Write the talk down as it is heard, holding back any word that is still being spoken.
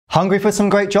Hungry for some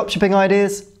great dropshipping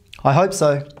ideas? I hope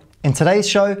so. In today's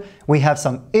show, we have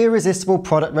some irresistible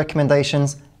product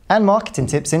recommendations and marketing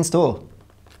tips in store.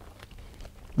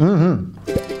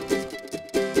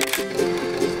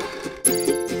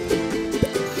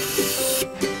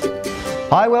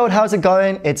 Hi world, how's it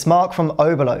going? It's Mark from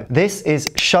Oberlo. This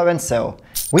is Show and Sell.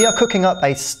 We are cooking up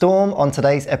a storm on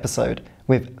today's episode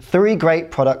with 3 great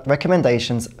product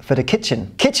recommendations for the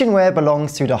kitchen. Kitchenware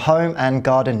belongs to the home and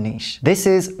garden niche. This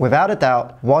is, without a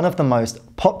doubt, one of the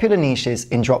most popular niches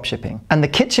in dropshipping. And the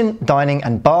kitchen, dining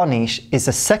and bar niche is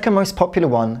the second most popular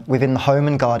one within the home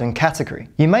and garden category.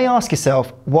 You may ask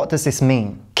yourself, what does this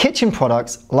mean? Kitchen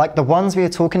products, like the ones we are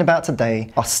talking about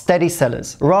today, are steady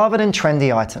sellers rather than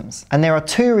trendy items. And there are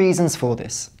 2 reasons for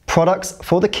this. Products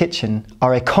for the kitchen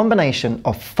are a combination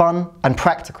of fun and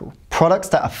practical. Products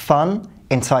that are fun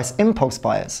entice impulse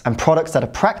buyers, and products that are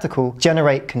practical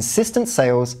generate consistent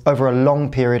sales over a long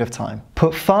period of time.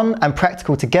 Put fun and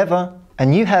practical together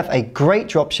and you have a great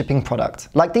dropshipping product,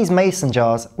 like these mason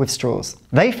jars with straws.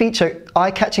 They feature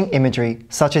eye-catching imagery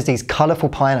such as these colourful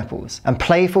pineapples and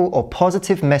playful or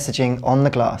positive messaging on the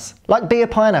glass, like be a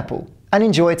pineapple and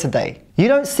enjoy today. You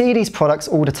don't see these products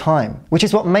all the time, which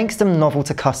is what makes them novel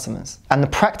to customers. And the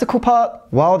practical part,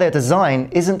 while their design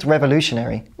isn't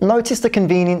revolutionary, notice the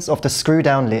convenience of the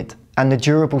screw-down lid and the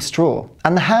durable straw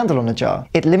and the handle on the jar.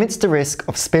 It limits the risk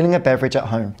of spilling a beverage at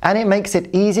home, and it makes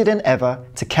it easier than ever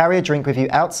to carry a drink with you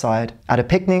outside, at a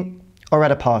picnic or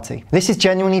at a party. This is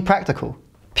genuinely practical.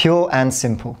 Pure and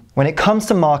simple. When it comes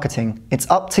to marketing, it's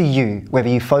up to you whether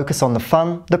you focus on the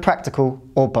fun, the practical,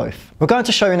 or both. We're going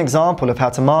to show you an example of how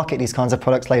to market these kinds of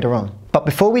products later on. But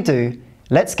before we do,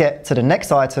 let's get to the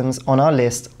next items on our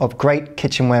list of great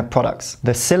kitchenware products.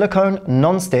 The silicone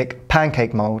non-stick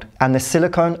pancake mold and the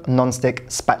silicone non-stick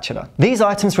spatula. These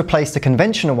items replace the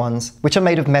conventional ones, which are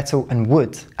made of metal and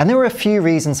wood. And there are a few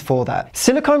reasons for that.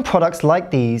 Silicone products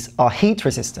like these are heat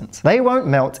resistant. They won't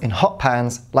melt in hot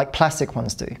pans like plastic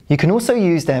ones do. You can also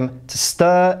use them to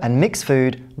stir and mix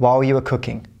food while you are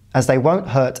cooking, as they won't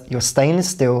hurt your stainless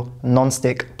steel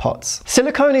non-stick pots.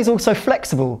 Silicone is also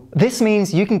flexible. This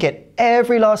means you can get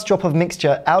every last drop of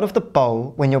mixture out of the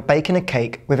bowl when you're baking a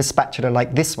cake with a spatula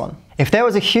like this one. If there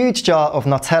was a huge jar of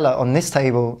Nutella on this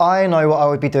table, I know what I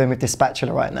would be doing with this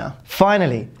spatula right now.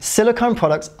 Finally, silicone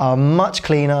products are much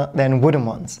cleaner than wooden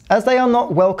ones, as they are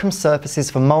not welcome surfaces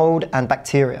for mold and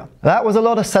bacteria. That was a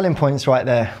lot of selling points right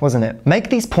there, wasn't it? Make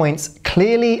these points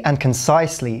clearly and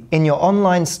concisely in your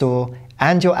online store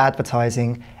and your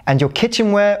advertising, and your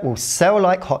kitchenware will sell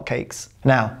like hotcakes.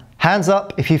 Now, hands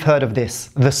up if you've heard of this,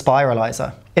 the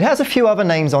spiralizer. It has a few other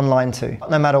names online too.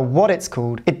 No matter what it's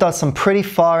called, it does some pretty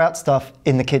far out stuff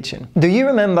in the kitchen. Do you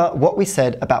remember what we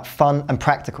said about fun and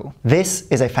practical? This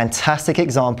is a fantastic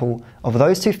example of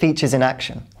those 2 features in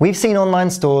action. We've seen online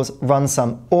stores run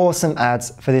some awesome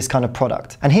ads for this kind of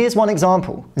product. And here's one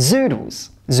example. Zoodles,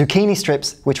 zucchini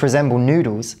strips which resemble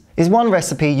noodles, is one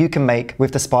recipe you can make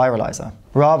with the spiralizer.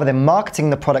 Rather than marketing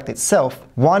the product itself,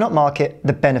 why not market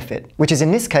the benefit, which is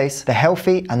in this case the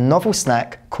healthy and novel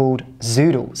snack called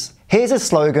Zoodles. Here's a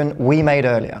slogan we made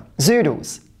earlier.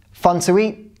 Zoodles, fun to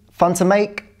eat, fun to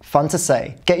make, fun to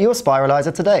say. Get your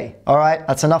spiralizer today. Alright,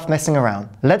 that's enough messing around.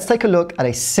 Let's take a look at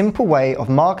a simple way of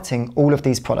marketing all of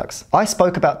these products. I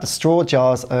spoke about the straw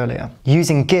jars earlier.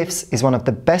 Using GIFs is one of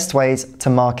the best ways to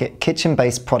market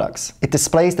kitchen-based products. It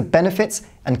displays the benefits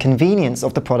and convenience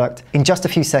of the product in just a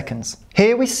few seconds.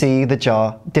 Here we see the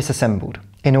jar disassembled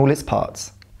in all its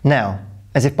parts. Now,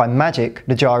 as if by magic,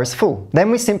 the jar is full.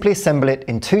 Then we simply assemble it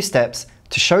in 2 steps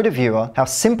to show the viewer how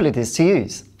simple it is to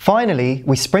use. Finally,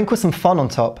 we sprinkle some fun on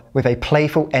top with a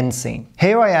playful end scene.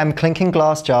 Here I am clinking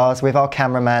glass jars with our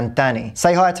cameraman Danny.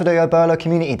 Say hi to the Oberlo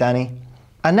community, Danny.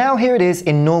 And now here it is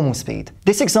in normal speed.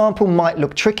 This example might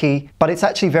look tricky, but it's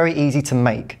actually very easy to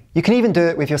make. You can even do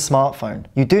it with your smartphone.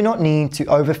 You do not need to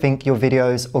overthink your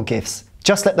videos or GIFs.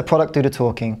 Just let the product do the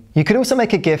talking. You could also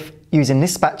make a GIF using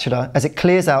this spatula, as it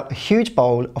clears out a huge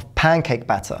bowl of pancake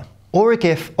batter. Or a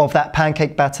GIF of that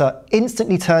pancake batter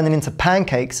instantly turning into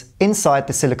pancakes inside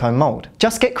the silicone mold.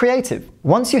 Just get creative.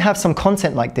 Once you have some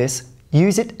content like this,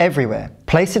 use it everywhere.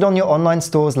 Place it on your online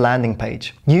store's landing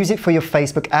page. Use it for your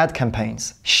Facebook ad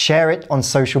campaigns. Share it on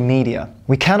social media.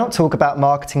 We cannot talk about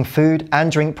marketing food and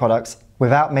drink products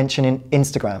without mentioning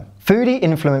Instagram. Foodie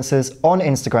influencers on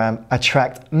Instagram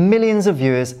attract millions of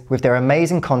viewers with their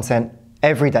amazing content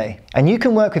every day. And you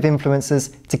can work with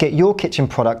influencers to get your kitchen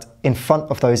product in front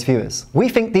of those viewers. We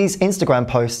think these Instagram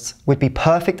posts would be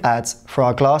perfect ads for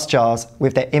our glass jars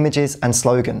with their images and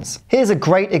slogans. Here's a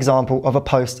great example of a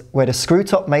post where the screw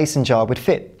top mason jar would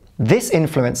fit. This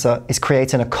influencer is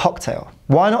creating a cocktail.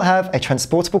 Why not have a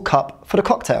transportable cup for the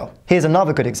cocktail? Here's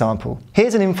another good example.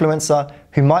 Here's an influencer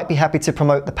who might be happy to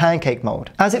promote the pancake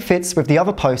mold, as it fits with the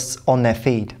other posts on their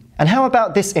feed. And how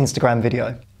about this Instagram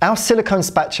video? Our silicone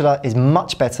spatula is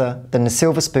much better than the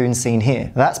silver spoon seen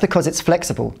here. That's because it's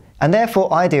flexible, and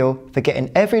therefore ideal for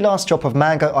getting every last drop of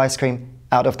mango ice cream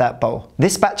out of that bowl.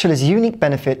 This spatula's unique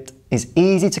benefit is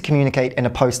easy to communicate in a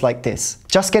post like this.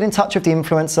 Just get in touch with the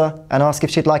influencer and ask if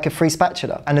she'd like a free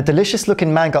spatula. And the delicious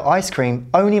looking mango ice cream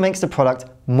only makes the product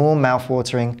more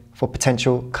mouth-watering for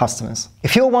potential customers.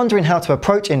 If you're wondering how to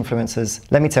approach influencers,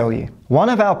 let me tell you. One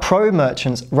of our pro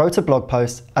merchants wrote a blog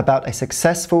post about a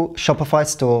successful Shopify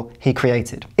store he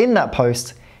created. In that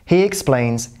post, he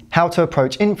explains how to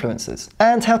approach influencers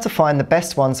and how to find the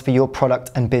best ones for your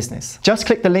product and business. Just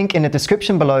click the link in the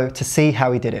description below to see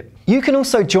how he did it. You can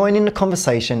also join in the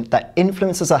conversation that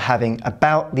influencers are having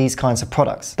about these kinds of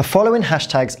products. The following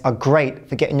hashtags are great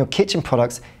for getting your kitchen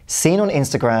products seen on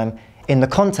Instagram in the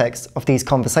context of these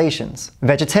conversations.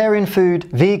 Vegetarian food,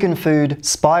 vegan food,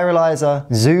 spiralizer,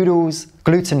 zoodles,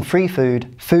 gluten-free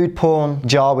food, food porn,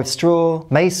 jar with straw,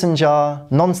 mason jar,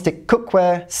 non-stick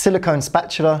cookware, silicone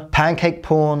spatula, pancake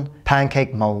porn,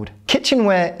 pancake mold.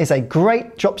 Kitchenware is a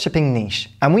great dropshipping niche,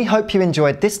 and we hope you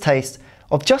enjoyed this taste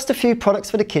of just a few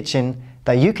products for the kitchen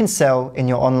that you can sell in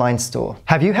your online store.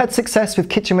 Have you had success with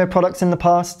kitchenware products in the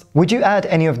past? Would you add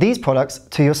any of these products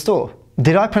to your store?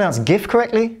 Did I pronounce GIF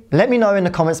correctly? Let me know in the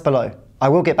comments below. I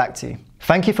will get back to you.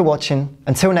 Thank you for watching.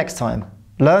 Until next time,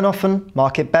 learn often,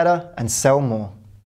 market better, and sell more.